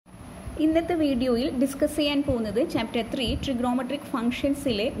ഇന്നത്തെ വീഡിയോയിൽ ഡിസ്കസ് ചെയ്യാൻ പോകുന്നത് chapter 3 trigonometric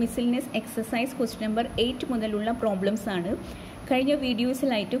ഫംഗ്ഷൻസിലെ മിസ്സെല്ലേനിയസ് exercise question number 8 മുതലുള്ള പ്രോബ്ലംസ് ആണ്. കഴിഞ്ഞ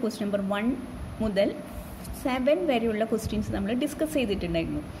വീഡിയോസിലായിട്ട് ക്വസ്റ്റ്യൻ നമ്പർ 1 മുതൽ 7 വരെയുള്ള ക്വസ്റ്റ്യൻസ് നമ്മൾ ഡിസ്കസ്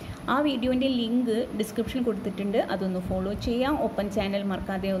ചെയ്തിട്ടുണ്ടായിരുന്നു. ആ വീഡിയോൻ്റെ ലിങ്ക് ഡിസ്ക്രിപ്ഷനിൽ കൊടുത്തിട്ടുണ്ട്, അതൊന്ന് ഫോളോ ചെയ്യാം. ഒപ്പം ചാനൽ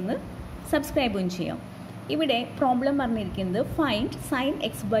മറക്കാതെ ഒന്ന് സബ്സ്ക്രൈബും ചെയ്യാം. ഇവിടെ പ്രോബ്ലം പറഞ്ഞിരിക്കുന്നത് find sign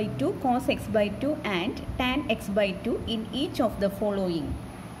X by 2 cos X by 2 and tan X by 2 in each of the following.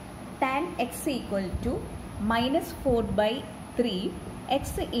 tan x equal to -4/3 x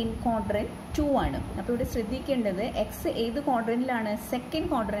in quadrant 2 ആണ്. അപ്പോൾ ഇവിടെ ശ്രദ്ധിക്കേണ്ടത് എക്സ് ഏത് ക്വാഡ്രൻറ്റിലാണ്? സെക്കൻഡ്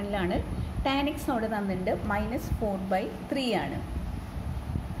ക്വാഡ്രൻറ്റിലാണ്. tan x അവിടെ തന്നിട്ടുണ്ട് -4/3 ആണ്.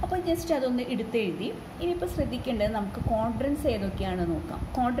 അപ്പോൾ ജസ്റ്റ് അതൊന്ന് എടുത്തെഴുതി. ഇനിയിപ്പോൾ ശ്രദ്ധിക്കേണ്ടത് നമുക്ക് ക്വാഡ്രൻസ് ഏതൊക്കെയാണ് നോക്കാം.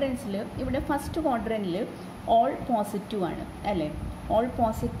 ക്വാഡ്രൻസിൽ ഇവിടെ ഫസ്റ്റ് ക്വാഡ്രൻറ്റിൽ ഓൾ പോസിറ്റീവ് ആണ് അല്ലേ? ഓൾ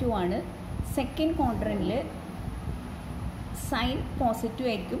പോസിറ്റീവ് ആണ്. സെക്കൻഡ് ക്വാഡ്രൻറ്റിൽ സൈൻ പോസിറ്റീവ്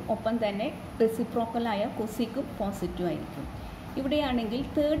ആയിരിക്കും, ഒപ്പം തന്നെ റെസിപ്രോക്കലായ കൊസിക്കും പോസിറ്റീവ് ആയിരിക്കും. ഇവിടെയാണെങ്കിൽ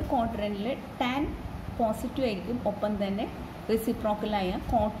തേർഡ് ക്വാഡ്രൻറ്റിൽ ടാൻ പോസിറ്റീവ് ആയിരിക്കും, ഒപ്പം തന്നെ റെസിപ്രോക്കലായ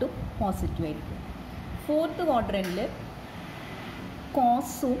കോട്ടും പോസിറ്റീവ് ആയിരിക്കും. ഫോർത്ത് ക്വാഡ്രൻറ്റിൽ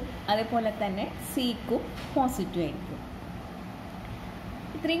കോസും അതേപോലെ തന്നെ സീക്കും പോസിറ്റീവ് ആയിരിക്കും.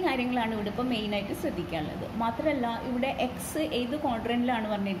 ഇത്രയും കാര്യങ്ങളാണ് ഇവിടെ ഇപ്പോൾ മെയിനായിട്ട് ശ്രദ്ധിക്കാനുള്ളത്. മാത്രമല്ല ഇവിടെ എക്സ് ഏത് ക്വാഡ്രൻറ്റിലാണ്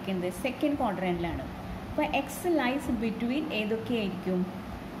പറഞ്ഞിരിക്കുന്നത്? സെക്കൻഡ് ക്വാഡ്രൻറ്റിലാണ്. അപ്പോൾ എക്സ് ലൈസ് ബിറ്റ്വീൻ ഏതൊക്കെയായിരിക്കും?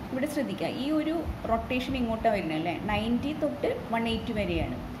 ഇവിടെ ശ്രദ്ധിക്കുക, ഈ ഒരു റൊട്ടേഷൻ ഇങ്ങോട്ടാണ് വരുന്നത് അല്ലേ? 90 തൊട്ട് 180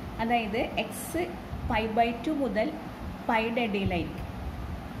 വരെയാണ്. അതായത് എക്സ് π/2 മുതൽ പൈയുടെ ഇടയിലായിരിക്കും.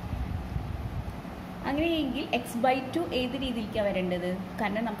 അങ്ങനെയെങ്കിൽ x/2 ഏത് രീതിയിലേക്കാണ് വരേണ്ടത്?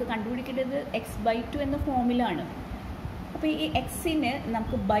 കാരണം നമുക്ക് കണ്ടുപിടിക്കേണ്ടത് x/2 എന്ന ഫോമിലാണ്. അപ്പോൾ ഈ എക്സിന്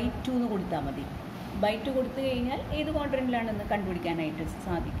നമുക്ക് /2 എന്ന് കൊടുത്താൽ മതി. /2 കൊടുത്തു കഴിഞ്ഞാൽ ഏത് ക്വാഡ്രൻറ്റിലാണെന്ന് കണ്ടുപിടിക്കാനായിട്ട്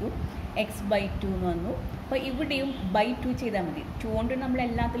സാധിക്കും. x/2 എന്ന് വന്നു. അപ്പോൾ ഇവിടെയും /2 ചെയ്താൽ മതി. 2 കൊണ്ട് നമ്മൾ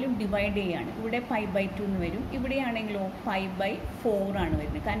എല്ലാത്തിലും ഡിവൈഡ് ചെയ്യുകയാണ്. ഇവിടെ π/2 എന്ന് വരും. ഇവിടെയാണെങ്കിലോ π/4 ആണ്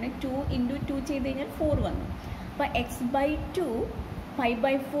വരുന്നത്. കാരണം 2 × 2 ചെയ്ത് കഴിഞ്ഞാൽ 4 വന്നു. അപ്പോൾ x/2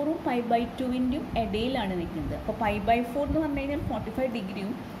 π/4ഉം π/2ൻ്റെയും ഇടയിലാണ് നിൽക്കുന്നത്. അപ്പോൾ π/4 എന്ന് പറഞ്ഞു കഴിഞ്ഞാൽ 45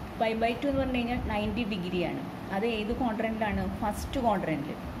 ഡിഗ്രിയും π/2 എന്ന് പറഞ്ഞു കഴിഞ്ഞാൽ 90 ഡിഗ്രിയാണ്. അത് ഏത് ക്വാഡ്രൻറ്റിലാണ്? ഫസ്റ്റ്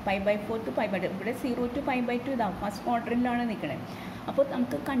ക്വാഡ്രൻറ്റിൽ. π/4 to π/2, ഇവിടെ 0 to π/2 ഇതാവും ഫസ്റ്റ് ക്വാഡ്രൻറ്റിലാണ് നിൽക്കുന്നത്. അപ്പോൾ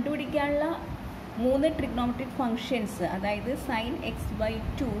നമുക്ക് കണ്ടുപിടിക്കാനുള്ള 3 ട്രിഗ്നോമെട്രിക് ഫംഗ്ഷൻസ്, അതായത് സൈൻ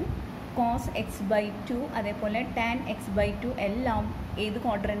x/2, കോസ് x/2, അതേപോലെ ടാൻ x/2 എല്ലാം ഏത്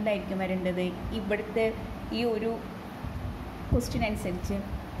ക്വാഡ്രൻറ്റിലായിരിക്കും വരേണ്ടത്? ഇവിടുത്തെ ഈ ഒരു ക്വസ്റ്റ്യൻ അനുസരിച്ച്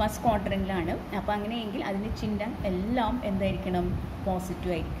ഫസ്റ്റ് ക്വാഡ്രൻറ്റിലാണ്. അപ്പോൾ അങ്ങനെയെങ്കിൽ അതിൻ്റെ ചിഹ്നം എല്ലാം എന്തായിരിക്കണം?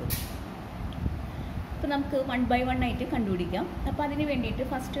 പോസിറ്റീവ് ആയിരിക്കും. അപ്പോൾ നമുക്ക് 1 by 1 ആയിട്ട് കണ്ടുപിടിക്കാം. അപ്പോൾ അതിന് വേണ്ടിയിട്ട്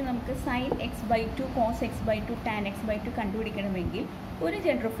ഫസ്റ്റ് നമുക്ക് sign x/2 cos x/2 tan x/2 കണ്ടുപിടിക്കണമെങ്കിൽ ഒരു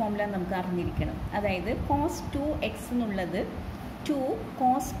ജനറൽ ഫോർമുല നമുക്ക് അറിഞ്ഞിരിക്കണം. അതായത് കോസ് 2x എന്നുള്ളത് 2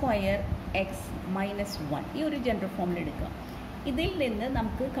 കോസ് സ്ക്വയർ x - 1, ഈ ഒരു ജനറൽ ഫോർമുല എടുക്കുക. ഇതിൽ നിന്ന്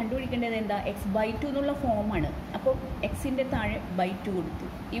നമുക്ക് കണ്ടുപിടിക്കേണ്ടത് എന്താ? x/2 എന്നുള്ള ഫോമാണ്. അപ്പോൾ എക്സിൻ്റെ താഴെ /2 കൊടുത്തു.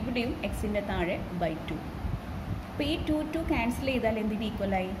 ഇവിടെയും എക്സിൻ്റെ താഴെ /2. അപ്പോൾ ഈ 2 ക്യാൻസൽ ചെയ്താൽ എന്തിന്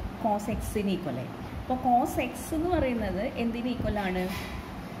ഈക്വലായി? കോസ് എക്സിന് ഈക്വലായി. അപ്പോൾ കോസ് എക്സ് എന്ന് പറയുന്നത് എന്തിന് ഈക്വലാണ്?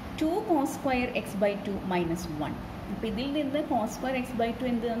 2 കോസ് സ്ക്വയർ x/2 - 1. അപ്പോൾ ഇതിൽ നിന്ന് കോസ് സ്ക്വയർ x/2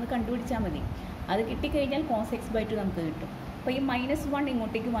 എന്താണെന്ന് കണ്ടുപിടിച്ചാൽ മതി. അത് കിട്ടിക്കഴിഞ്ഞാൽ കോസ് x/2 നമുക്ക് കിട്ടും. അപ്പോൾ ഈ -1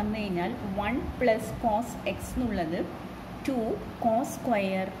 ഇങ്ങോട്ടേക്ക് വന്നു കഴിഞ്ഞാൽ 1 + കോസ് എക്സ് എന്നുള്ളത് 2 കോസ്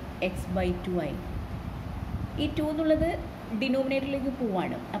സ്ക്വയർ x/2 ആയി. ഈ 2 എന്നുള്ളത് ഡിനോമിനേറ്ററിലേക്ക്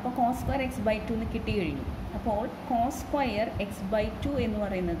പോവാണ്. അപ്പോൾ കോസ് സ്ക്വയർ x/2 എന്ന് കിട്ടി കഴിഞ്ഞു. അപ്പോൾ കോസ് സ്ക്വയർ x/2 എന്ന്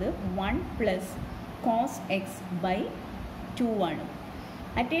പറയുന്നത് 1 + കോസ് x/2 ആണ്.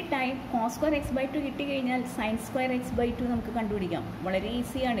 At A time cos square x/2 കിട്ടിക്കഴിഞ്ഞാൽ സൈൻ സ്ക്വയർ x/2 നമുക്ക് കണ്ടുപിടിക്കാം. വളരെ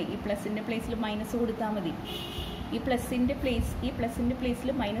ഈസിയാണ്. ഈ പ്ലസിൻ്റെ പ്ലേസിൽ മൈനസ് കൊടുത്താൽ മതി. ഈ പ്ലസിൻ്റെ പ്ലേസിൽ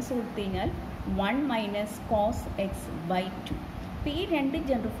മൈനസ് കൊടുത്തു കഴിഞ്ഞാൽ 1 - കോസ് x/2. അപ്പോൾ ഈ 2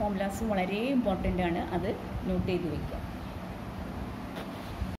 ജനറൽ ഫോർമുലാസ് വളരെ ഇമ്പോർട്ടൻ്റ് ആണ്, അത് നോട്ട് ചെയ്ത് വയ്ക്കുക.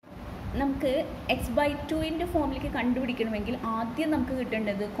 നമുക്ക് x/2ൻ്റെ ഫോമിലേക്ക് കണ്ടുപിടിക്കണമെങ്കിൽ ആദ്യം നമുക്ക്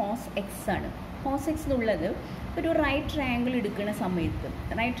കിട്ടേണ്ടത് കോസ് എക്സ് ആണ്. കോസ് എക്സ് എന്നുള്ളത് ഒരു റൈറ്റ് ട്രയാങ്കിൾ എടുക്കുന്ന സമയത്ത്,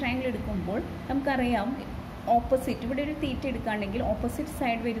 റൈറ്റ് ട്രയാങ്കിൾ എടുക്കുമ്പോൾ നമുക്കറിയാം ഓപ്പോസിറ്റ്, ഇവിടെ ഒരു തീറ്റ എടുക്കുകയാണെങ്കിൽ ഓപ്പോസിറ്റ്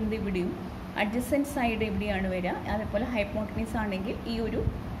സൈഡ് വരുന്നത് ഇവിടെയും അഡ്ജസൻറ്റ് സൈഡ് എവിടെയാണ് വരിക, അതേപോലെ ഹൈപ്പോട്ടനീസ് ആണെങ്കിൽ ഈ ഒരു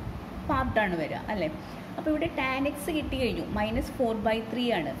പാർട്ടാണ് വരിക അല്ലേ? അപ്പോൾ ഇവിടെ ടാൻ എക്സ് കിട്ടി കഴിഞ്ഞു. -4/3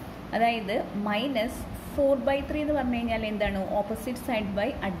 ആണ്. അതായത് -4/3 എന്ന് പറഞ്ഞു കഴിഞ്ഞാൽ എന്താണ്? ഓപ്പോസിറ്റ് സൈഡ് ബൈ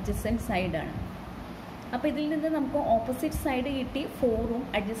അഡ്ജസൻറ്റ് സൈഡാണ്. അപ്പോൾ ഇതിൽ നിന്ന് നമുക്ക് ഓപ്പോസിറ്റ് സൈഡ് കിട്ടി 4ഉം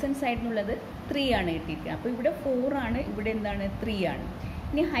അഡ്ജസൻറ്റ് സൈഡിനുള്ളത് 3 ആണ് കിട്ടിയിരിക്കുക. അപ്പോൾ ഇവിടെ 4 ആണ്, ഇവിടെ എന്താണ്? 3 ആണ്.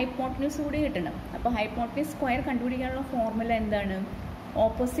 ഇനി ഹൈപ്പോട്ടനീസ് കൂടി കിട്ടണം. അപ്പോൾ ഹൈപ്പോട്ടനീസ് സ്ക്വയർ കണ്ടുപിടിക്കാനുള്ള ഫോർമുല എന്താണ്?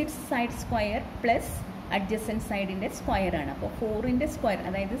 Opposite side square plus adjacent സൈഡിൻ്റെ square ആണ്. അപ്പോൾ 4ൻ്റെ സ്ക്വയർ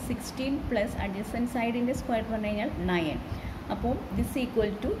അതായത് 16 പ്ലസ് അഡ്ജസൻറ്റ് സൈഡിൻ്റെ സ്ക്വയർ എന്ന് പറഞ്ഞു കഴിഞ്ഞാൽ 9. അപ്പോൾ ദിസ്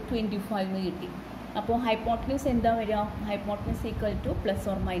ഈക്വൽ ടു 25 എന്ന് കിട്ടി. അപ്പോൾ ഹൈപ്പോട്ടന്യൂസ് എന്താ വരിക? Hypotenuse equal two plus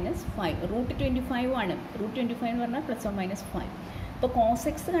or minus 5. Root 25 ആണ്. റൂട്ട് 25 എന്ന് പറഞ്ഞാൽ പ്ലസ് ഓർ മൈനസ് 5. അപ്പോൾ കോസ്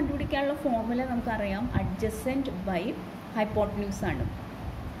എക്സ് കണ്ടുപിടിക്കാനുള്ള ഫോർമുല നമുക്കറിയാം, അഡ്ജസൻറ്റ് ബൈ ഹൈപ്പോട്ടന്യൂസ് ആണ്.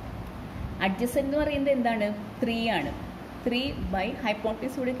 അഡ്ജസൻറ്റ് എന്ന് പറയുന്നത് എന്താണ്? 3 ആണ്. 3 ബൈ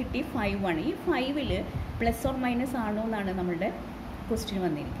ഹൈപ്പോട്ടന്യൂസ് ഇവിടെ കിട്ടി 5 ആണ്. ഈ 5ൽ പ്ലസ് ഓർ മൈനസ് ആണോ എന്നാണ് നമ്മളുടെ ക്വസ്റ്റ്യൻ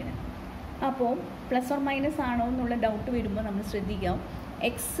വന്നിരിക്കുന്നത്. അപ്പോൾ പ്ലസ് ഓർ മൈനസ് ആണോ എന്നുള്ള ഡൗട്ട് വരുമ്പോൾ നമ്മൾ ശ്രദ്ധിക്കാം,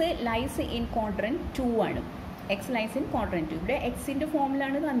 എക്സ് ലൈസ് ഇൻ ക്വാഡ്രൻറ്റ് 2 ആണ്. X lies in quadrant 2. ഇവിടെ എക്സിൻ്റെ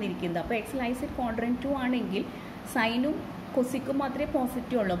ഫോമിലാണ് തന്നിരിക്കുന്നത്. അപ്പോൾ എക്സ് ലൈസ് ഇൻ ക്വാഡ്രൻറ്റ് 2 ആണെങ്കിൽ സൈനും കൊസിക്കും മാത്രമേ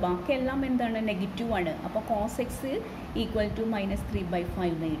പോസിറ്റീവ് ഉള്ളൂ, ബാക്കിയെല്ലാം എന്താണ്? നെഗറ്റീവ് ആണ്. അപ്പോൾ കോസ് എക്സ് ഈക്വൽ ടു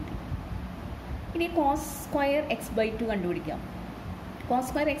 -3/5 എന്ന് കിട്ടി. ഇനി കോസ് സ്ക്വയർ എക്സ് ബൈ 2 കണ്ടുപിടിക്കാം. കോസ്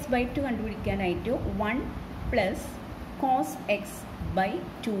സ്ക്വയർ എക്സ് ബൈ 2 കണ്ടുപിടിക്കാനായിട്ട് 1 പ്ലസ് കോസ് എക്സ് ബൈ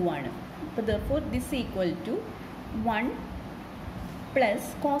 2 ആണ്. അപ്പോൾ therefore this equal to 1 plus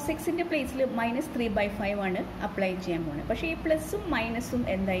cos എക്സിൻ്റെ പ്ലേസിൽ -3/5 ആണ് അപ്ലൈ ചെയ്യാൻ പോകുന്നത്. പക്ഷേ ഈ പ്ലസും മൈനസും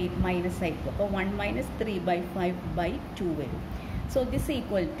എന്തായി? മൈനസ് ആയിരിക്കും. അപ്പോൾ 1 - 3/5/2 വരും. സോ ദിസ്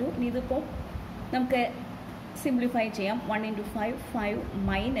ഈക്വൽ ടു, ഇനി ഇതിപ്പോൾ നമുക്ക് സിംപ്ലിഫൈ ചെയ്യാം. 1 × 5 5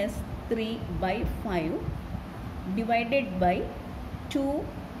 മൈനസ് 3/5 ഡിവൈഡഡ് ബൈ 2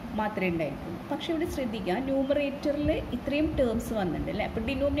 മാത്രമേ ഉണ്ടായിരിക്കും. പക്ഷേ ഇവിടെ ശ്രദ്ധിക്കുക, ന്യൂമറേറ്ററിൽ ഇത്രയും ടേംസ് വന്നിട്ടുണ്ട് അല്ലേ? അപ്പോൾ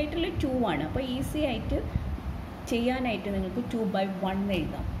ഡിനോമിനേറ്ററിൽ 2 ആണ്. അപ്പോൾ ഈസി ആയിട്ട് ചെയ്യാനായിട്ട് നിങ്ങൾക്ക് 2/1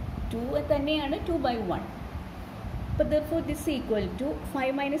 എഴുതാം. 2 തന്നെയാണ് 2/1. അപ്പോൾ therefore this equal to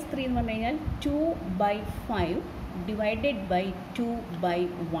 5 - 3 എന്ന് പറഞ്ഞു കഴിഞ്ഞാൽ 2/5 ഡിവൈഡഡ് ബൈ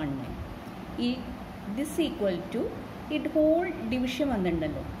 2/1. ഈ ദിസ് ഈക്വൽ ടു ഈ ഹോൾ ഡിവിഷൻ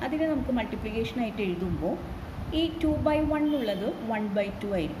വന്നിട്ടുണ്ടല്ലോ, അതിനെ നമുക്ക് മൾട്ടിപ്ലിക്കേഷൻ ആയിട്ട് എഴുതുമ്പോൾ ഈ 2/1 എന്നുള്ളത് 1/2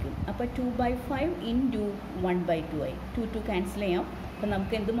 ആയിരിക്കും. അപ്പോൾ 2/5 ഇൻറ്റു 1/2 ആയി. 2 ക്യാൻസൽ ചെയ്യാം. അപ്പോൾ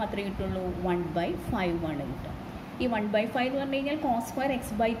നമുക്ക് എന്ത് മാത്രമേ കിട്ടുള്ളൂ? 1/5 ആണ് കിട്ടുക. ഈ 1/5 എന്ന് പറഞ്ഞു കഴിഞ്ഞാൽ കോസ് സ്ക്വയർ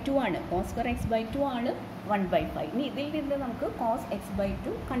എക്സ് ബൈ 2 ആണ്. കോസ് സ്ക്വയർ എക്സ് ബൈ 2 ആണ് 1/5. ഇനി ഇതിൽ നിന്ന് നമുക്ക് കോസ് എക്സ് ബൈ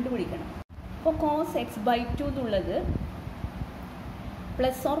 2 കണ്ടുപിടിക്കണം. അപ്പോൾ കോസ് എക്സ് ബൈ 2 എന്നുള്ളത്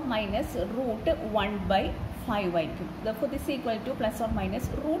പ്ലസ് ഓർ മൈനസ് റൂട്ട് 1/5 ആയിരിക്കും. അപ്പോൾ this equal two plus or minus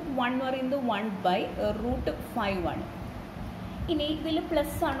root 1 എന്ന് പറയുന്നത് 1/√5 ആണ്. ഇനി ഇതിൽ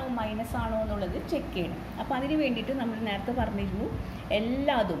പ്ലസ് ആണോ മൈനസ് ആണോ എന്നുള്ളത് ചെക്ക് ചെയ്യണം. അപ്പോൾ അതിന് വേണ്ടിയിട്ട് നമ്മൾ നേരത്തെ പറഞ്ഞിരുന്നു,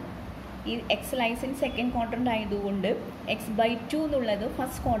 എല്ലാതും ഈ X lies in second quadrant ആയതുകൊണ്ട് എക്സ് ബൈ 2 എന്നുള്ളത്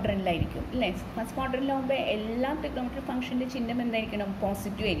ഫസ്റ്റ് ക്വാഡ്രൻ്റിലായിരിക്കും അല്ലേ? ഫസ്റ്റ് ക്വാഡ്രൻ്റിലാകുമ്പോൾ എല്ലാ ട്രിഗണോമെട്രിക് ഫംഗ്ഷൻ്റെ ചിഹ്നം എന്തായിരിക്കണം?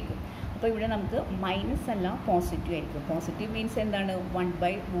 പോസിറ്റീവ് ആയിരിക്കും. അപ്പോൾ ഇവിടെ നമുക്ക് മൈനസ് അല്ല, പോസിറ്റീവ് ആയിരിക്കും. പോസിറ്റീവ് മീൻസ് എന്താണ്?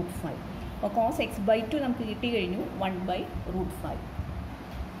 1/√5. അപ്പോൾ കോസ് എക്സ് ബൈ 2 നമുക്ക് കിട്ടി കഴിഞ്ഞു 1/√5.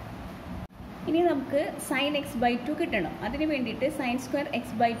 ഇനി നമുക്ക് സൈൻ എക്സ് ബൈ 2 കിട്ടണം. അതിന് വേണ്ടിയിട്ട് sine square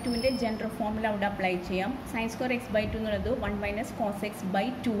X by 2ൻ്റെ general formula അവിടെ അപ്ലൈ ചെയ്യാം. സൈൻ സ്ക്വയർ എക്സ് ബൈ 2 എന്നുള്ളത് 1 - കോസ് എക്സ് ബൈ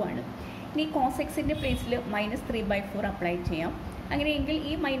 2 ആണ്. ഇനി കോസ് എക്സിൻ്റെ പ്ലേസിൽ -3/4 അപ്ലൈ ചെയ്യാം. അങ്ങനെയെങ്കിൽ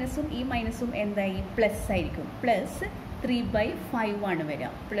ഈ മൈനസും എന്തായി? പ്ലസ് ആയിരിക്കും. പ്ലസ് 3/5 ആണ് വരിക.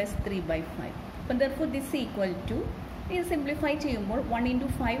 പ്ലസ് 3/5. അപ്പം therefore ദിസ് ഈക്വൽ ടു, ഇത് സിംപ്ലിഫൈ ചെയ്യുമ്പോൾ 1 ×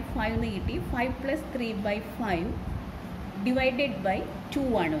 5 5 എന്ന് കിട്ടി. 5 + 3/5 ഡിവൈഡഡ് ബൈ 2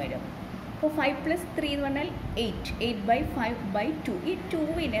 ആണ് വരിക. അപ്പോൾ 5 + 3 എന്ന് പറഞ്ഞാൽ 8. 8/5/2. ഈ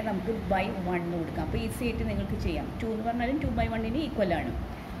 2നെ നമുക്ക് /1 എന്ന് കൊടുക്കാം. അപ്പോൾ ഈസി ആയിട്ട് നിങ്ങൾക്ക് ചെയ്യാം. 2 എന്ന് പറഞ്ഞാലും 2/1 ഈക്വൽ ആണ്.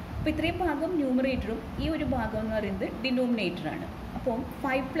 അപ്പോൾ ഇത്രയും ഭാഗം ന്യൂമറേറ്ററും ഈ ഒരു ഭാഗം എന്ന് പറയുന്നത് ഡിനോമിനേറ്ററാണ്. അപ്പോൾ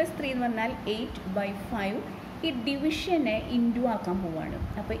 5 + 3 എന്ന് പറഞ്ഞാൽ 8/5. ഈ ഡിവിഷനെ ഇൻറ്റു ആക്കാൻ പോവുകയാണ്.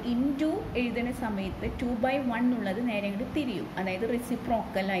 അപ്പോൾ ഇൻറ്റു എഴുതുന്ന സമയത്ത് 2/1 എന്നുള്ളത് നേരെ അങ്ങോട്ട് തിരിയും. അതായത്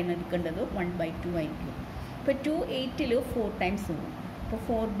റെസിപ്രോക്കൽ ആയി എടുക്കേണ്ടത് 1/2 ആയിരിക്കും. ഇപ്പോൾ 2 8ൽ 4 ടൈംസ് പോകും. അപ്പോൾ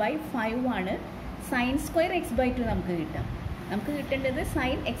 4/5 ആണ്. സൈൻ സ്ക്വയർ എക്സ് ബൈ 2 നമുക്ക് കിട്ടാം. നമുക്ക് കിട്ടേണ്ടത്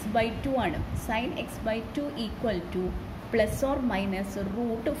സൈൻ എക്സ് ബൈ 2 ആണ്. Sign X by 2 equal two plus or minus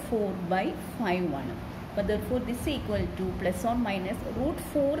 √4/5 ആണ്. അപ്പോൾ therefore this equal two plus or minus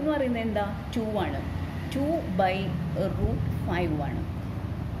 √4 എന്ന് പറയുന്നത് എന്താ? 2 ആണ്. 2/√5 ആണ്.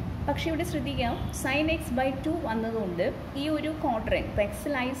 പക്ഷേ ഇവിടെ ശ്രദ്ധിക്കാം, സൈൻ എക്സ് ബൈ 2 വന്നതുകൊണ്ട് ഈ ഒരു ക്വാഡ്രൻറ്റ്, ഇപ്പോൾ X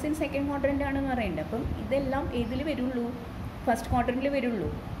lies in second quadrant ആണെന്ന് പറയുന്നത്. അപ്പം ഇതെല്ലാം ഏതിൽ വരുള്ളൂ? ഫസ്റ്റ് ക്വാഡ്രൻറ്റിൽ വരുള്ളൂ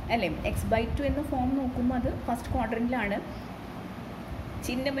അല്ലേ? എക്സ് ബൈ 2 എന്ന ഫോം നോക്കുമ്പോൾ അത് ഫസ്റ്റ് ക്വാഡ്രൻറ്റിലാണ്.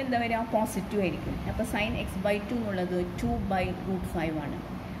 ചിഹ്നം എന്താ വരിക? പോസിറ്റീവ് ആയിരിക്കും. അപ്പോൾ സൈൻ എക്സ് ബൈ 2 എന്നുള്ളത് 2/√5 ആണ്.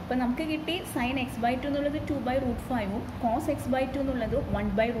 അപ്പോൾ നമുക്ക് കിട്ടി സൈൻ എക്സ് ബൈ 2 എന്നുള്ളത് 2/√5ഉം കോസ് എക്സ് ബൈ 2 എന്നുള്ളത്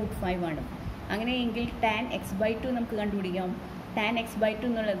 1/√5 ആണ്. അങ്ങനെയെങ്കിൽ ടാൻ എക്സ് ബൈ 2 നമുക്ക് കണ്ടുപിടിക്കാം. ടാൻ എക്സ് ബൈ 2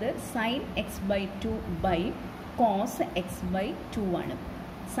 എന്നുള്ളത് sign X by 2 by cos X by 2 ആണ്.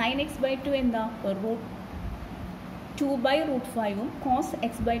 സൈൻ എക്സ് ബൈ 2 എന്താ? 2/√5ഉം കോസ്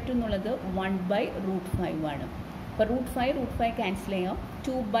എക്സ് ബൈ 2 എന്നുള്ളത് 1/√5 ആണ്. അപ്പോൾ √5 ക്യാൻസൽ ചെയ്യാം.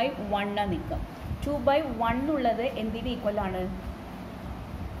 2/1 നിൽക്കാം. 2/1 ഉള്ളത് എന്തിന് ഈക്വൽ ആണ്?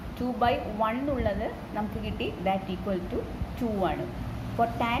 2/1 ഉള്ളത് നമുക്ക് കിട്ടി, ദാറ്റ് ഈക്വൽ ടു 2 ആണ്. അപ്പോൾ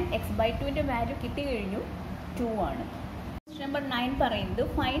tan x/2ൻ്റെ വാല്യൂ കിട്ടി കഴിഞ്ഞു, 2 ആണ്. നമ്പർ 9 പറയുന്നത്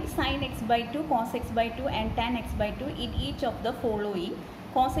find sin x/2, cos x/2 and tan x/2 in each of the following.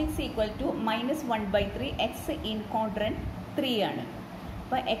 cos x equal to -1/3 x in quadrant 3 ആണ്.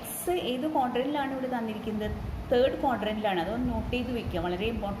 അപ്പോൾ എക്സ് ഏത് ക്വാഡ്രൻറ്റിലാണ് ഇവിടെ തന്നിരിക്കുന്നത്? തേർഡ് ക്വാഡ്രൻറ്റിലാണ്. അതൊന്ന് നോട്ട് ചെയ്ത് വെക്കുക. വളരെ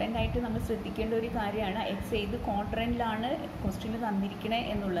ഇമ്പോർട്ടൻ്റ് ആയിട്ട് നമ്മൾ ശ്രദ്ധിക്കേണ്ട ഒരു കാര്യമാണ് എക്സ് ഏത് ക്വാഡ്രൻറ്റിലാണ് ക്വസ്റ്റ്യന് തന്നിരിക്കുന്നത്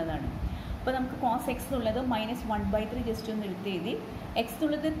എന്നുള്ളതാണ്. അപ്പോൾ നമുക്ക് cos x എന്നുള്ളത് -1/3 ജസ്റ്റ് ഒന്ന് എടുത്ത് എഴുതി. എക്സ്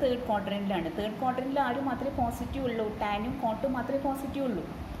എന്നുള്ളത് തേർഡ് ക്വാഡ്രൻറ്റിലാണ്. തേർഡ് ക്വാഡ്രൻറ്റിൽ ആരും മാത്രമേ പോസിറ്റീവ് ഉള്ളൂ? ടാനും കോട്ടും മാത്രമേ പോസിറ്റീവ് ഉള്ളൂ.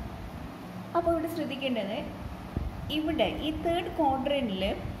 അപ്പോൾ ഇവിടെ ശ്രദ്ധിക്കേണ്ടത്, ഇവിടെ ഈ തേർഡ് ക്വാഡ്രൻറ്റിൽ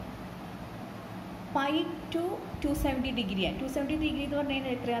പൈ ടു 270 ഡിഗ്രിയാണ്. 270 ഡിഗ്രി എന്ന് പറഞ്ഞു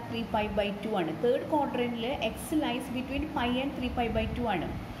കഴിഞ്ഞാൽ എത്രയാണ്? 3π/2 ആണ്. Third ക്വാഡ്രൻറ്റിൽ X lies between pi and 3π/2 ആണ്.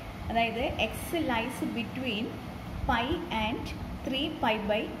 അതായത് X lies between pi and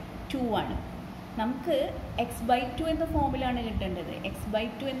 3π/2 ആണ്. നമുക്ക് x/2 എന്ന ഫോമിലാണ് കിട്ടേണ്ടത്.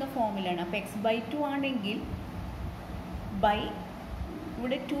 x/2 എന്ന ഫോമിലാണ്. അപ്പോൾ x/2 ആണെങ്കിൽ ബൈ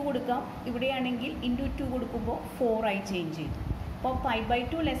ഇവിടെ 2 കൊടുക്കാം, ഇവിടെയാണെങ്കിൽ ഇൻറ്റു 2 കൊടുക്കുമ്പോൾ 4 ആയി ചേഞ്ച് ചെയ്തു. അപ്പോൾ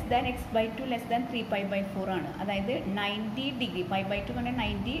π/2 less than x/2 less than 3π/4 ആണ്. അതായത് 90 ഡിഗ്രി, π/2 എന്ന് പറഞ്ഞാൽ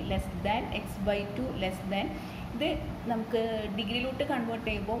 90 less than x/2 less than, ഇത് നമുക്ക് ഡിഗ്രിയിലോട്ട് കൺവേർട്ട്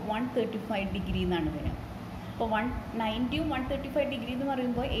ചെയ്യുമ്പോൾ 135 ഡിഗ്രി എന്നാണ് വരിക. അപ്പോൾ 190 135 ഡിഗ്രി എന്ന്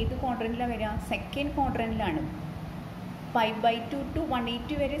പറയുമ്പോൾ ഏത് ക്വാഡ്രൻറ്റിലാണ് വരിക? സെക്കൻഡ് ക്വാഡ്രൻറ്റിലാണ്. π/2 ടു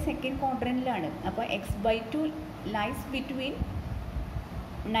 180 വരെ സെക്കൻഡ് ക്വാഡ്രൻറ്റിലാണ്. അപ്പോൾ x/2 ലൈസ് ബിറ്റ്വീൻ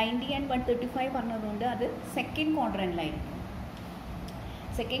 90 ആൻഡ് 135 പറഞ്ഞതുകൊണ്ട് അത് സെക്കൻഡ് ക്വാഡ്രൻറ്റിലായിരിക്കും.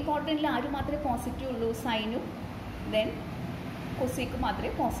 സെക്കൻഡ് ക്വാഡ്രൻറ്റിൽ ആര് മാത്രമേ പോസിറ്റീവ് ഉള്ളൂ? സൈനും ദെൻ കൊസീക്കും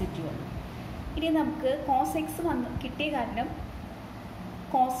മാത്രമേ പോസിറ്റീവ് ഉള്ളൂ. ഇനി നമുക്ക് cos x കിട്ടിയ കാരണം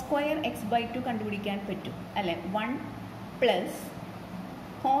cos² x/2 കണ്ടുപിടിക്കാൻ പറ്റും അല്ലേ? 1 പ്ലസ്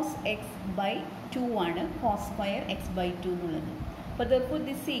cos x/2 ആണ് cos² x/2 എന്നുള്ളത്. അപ്പോൾ therefore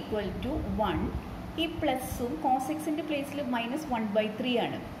this ഈക്വൽ ടു 1. ഈ പ്ലസും cos x-ൻ്റെ പ്ലേസിൽ -1/3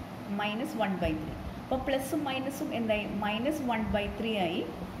 ആണ്. -1/3. അപ്പോൾ പ്ലസും മൈനസും എന്തായി? -1/3 ആയി,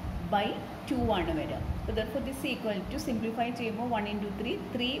 /2 ആണ് വരിക. അപ്പോൾ therefore this equal to simplify ചെയ്യുമ്പോൾ 1 × 3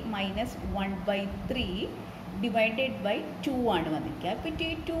 3 - 1/3 ഡിവൈഡഡ് ബൈ 2 ആണ് വന്നിരിക്കുക. അപ്പോൾ ഈ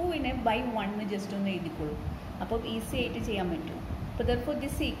 2-നെ /1 ജസ്റ്റ് ഒന്ന് എഴുതിക്കോളൂ. അപ്പോൾ ഈസി ആയിട്ട് ചെയ്യാൻ പറ്റും. അപ്പോൾ therefore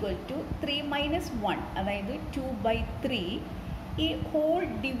this ഈക്വൽ ടു 3 - 1 അതായത് 2/3. ഈ ഹോൾ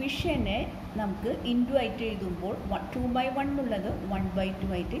ഡിവിഷനെ നമുക്ക് ഇൻറ്റു ആയിട്ട് എഴുതുമ്പോൾ 2/1 എന്നുള്ളത്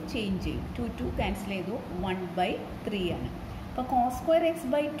 1/2 ആയിട്ട് ചേഞ്ച് ചെയ്യും. 2 ക്യാൻസൽ ചെയ്തു, 1/3 ആണ്. അപ്പോൾ cos²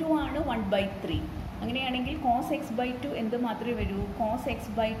 x/2 ആണ് 1/3. അങ്ങനെയാണെങ്കിൽ cos x/2 എന്ത് മാത്രമേ വരൂ? cos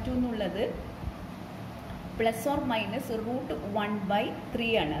x/2 എന്നുള്ളത് പ്ലസ് ഓർ മൈനസ് √1/3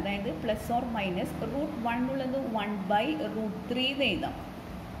 ആണ്. അതായത് പ്ലസ് ഓർ മൈനസ് √1 എന്നുള്ളത് 1/√3 എന്ന് എഴുതാം.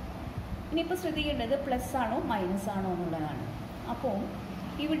 ഇനിയിപ്പോൾ ശ്രദ്ധിക്കേണ്ടത് പ്ലസ് ആണോ മൈനസ് ആണോ എന്നുള്ളതാണ്. അപ്പോൾ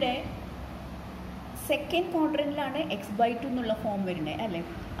ഇവിടെ സെക്കൻഡ് ക്വാഡ്രൻറ്റിലാണ് x/2 എന്നുള്ള ഫോം വരുന്നത് അല്ലേ?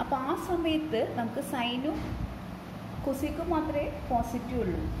 അപ്പോൾ ആ സമയത്ത് നമുക്ക് സൈനും കൊസീക്കും മാത്രമേ പോസിറ്റീവ്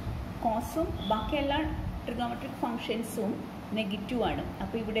ഉള്ളൂ. കോസും ബാക്കി എല്ലാ ട്രിഗണോമെട്രിക് ഫങ്ഷൻസും നെഗറ്റീവ് ആണ്.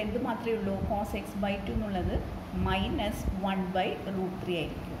 അപ്പോൾ ഇവിടെ എന്ത് മാത്രമേ ഉള്ളൂ? cos x/2 എന്നുള്ളത് -1/√3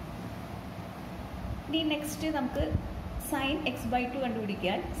 ആയിരിക്കും. ഇനി നെക്സ്റ്റ് നമുക്ക് sin x/2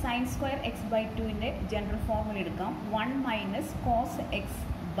 കണ്ടുപിടിക്കാൻ sin² x/2-ൻ്റെ ജനറൽ ഫോർമുല എടുക്കാം. 1 - cos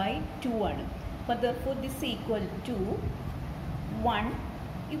x/2 ആണ്. അപ്പോൾ therefore this ഈക്വൽ ടു 1.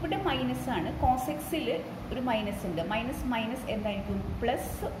 ഇവിടെ മൈനസ് ആണ്. cos x-ൽ ഒരു മൈനസ് ഉണ്ട്. മൈനസ് എന്തായിരിക്കും?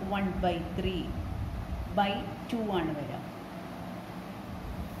 +1/3/2 ആണ് വരിക.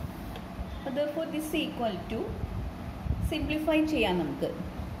 അപ്പോൾ therefore this equal to simplify ചെയ്യാം നമുക്ക്.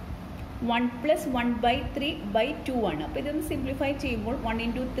 1 + 1/3/2 ആണ്. അപ്പോൾ ഇതൊന്ന് സിംപ്ലിഫൈ ചെയ്യുമ്പോൾ 1 ×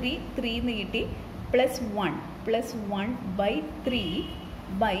 3 3 എന്ന് കിട്ടി, +1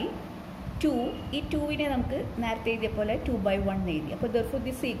 +1/3/2. ഈ 2-നെ നമുക്ക് നേരത്തെ എഴുതിയ പോലെ 2/1 എഴുതി. അപ്പോൾ therefore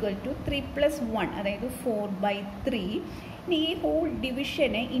this ഈക്വൽ ടു 3 + 1 അതായത് 4/3. ഇനി ഈ ഹോൾ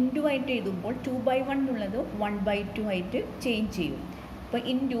ഡിവിഷനെ ഇൻറ്റു ആയിട്ട് എഴുതുമ്പോൾ 2/1 എന്നുള്ളത് 1/2 ആയിട്ട് ചേഞ്ച് ചെയ്യും. അപ്പോൾ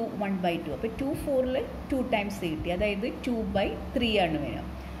ഇൻറ്റു 1/2. അപ്പോൾ 2 4-ൽ 2 ടൈംസ് കിട്ടി, അതായത് 2/3 ആണ് വരിക.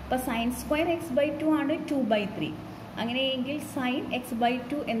 അപ്പോൾ sin² x/2 ആണ് 2/3. അങ്ങനെയെങ്കിൽ sin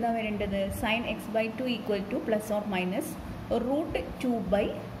x/2 എന്താ വരേണ്ടത്? sin x/2 equal two plus or minus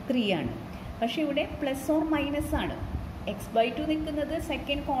 √2/3 ആണ്. പക്ഷേ ഇവിടെ പ്ലസ് ഓർ മൈനസ് ആണ്. x/2 നിൽക്കുന്നത്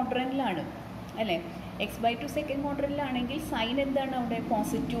സെക്കൻഡ് ക്വാഡ്രൻറ്റിലാണ് അല്ലേ? x/2 സെക്കൻഡ് ക്വാഡ്രൻറ്റിലാണെങ്കിൽ സൈൻ എന്താണ്? അവിടെ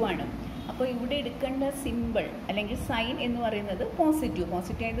പോസിറ്റീവ് ആണ്. അപ്പോൾ ഇവിടെ എടുക്കേണ്ട സിമ്പിൾ അല്ലെങ്കിൽ സൈൻ എന്ന് പറയുന്നത് പോസിറ്റീവ്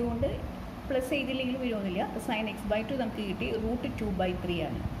ആയതുകൊണ്ട് പ്ലസ് ചെയ്തില്ലെങ്കിൽ വരുമൊന്നുമില്ല. അപ്പോൾ sin x/2 നമുക്ക് കിട്ടി √2/3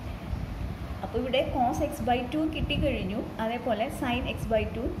 ആണ്. അപ്പോൾ ഇവിടെ കോസ് എക്സ് ബൈ ടു കിട്ടിക്കഴിഞ്ഞു, അതേപോലെ സൈൻ എക്സ് ബൈ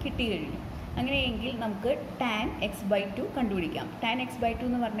ടു കിട്ടിക്കഴിഞ്ഞു. അങ്ങനെയെങ്കിൽ നമുക്ക് ടാൻ എക്സ് ബൈ ടു കണ്ടുപിടിക്കാം. ടാൻ എക്സ് ബൈ ടു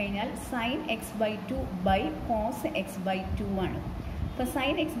എന്ന് പറഞ്ഞു കഴിഞ്ഞാൽ sign X by two by cos X by two ആണ്. അപ്പോൾ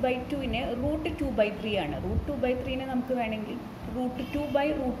സൈൻ എക്സ് ബൈ ടുവിന് √2/3 ആണ്. √2/3നെ നമുക്ക് വേണമെങ്കിൽ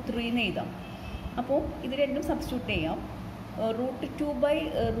 √2/√3 എന്ന് എഴുതാം. അപ്പോൾ ഇത് രണ്ടും സബ്സ്റ്റിറ്റ്യൂട്ട് ചെയ്യാം.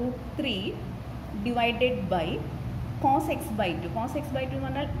 √2/√3 divided by cos X by two. Cos X by two എന്ന്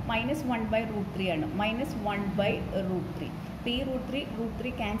പറഞ്ഞാൽ -1/√3 ആണ്. -1/√3. അപ്പോൾ ഈ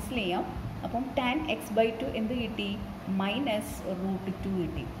 √3 ക്യാൻസൽ ചെയ്യാം. അപ്പം ടാൻ എക്സ് ബൈ ടു എന്ത് കിട്ടി? -√2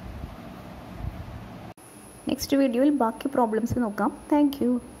 കിട്ടി. നെക്സ്റ്റ് വീഡിയോയിൽ ബാക്കി പ്രോബ്ലംസ് നോക്കാം. Thank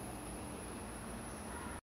you.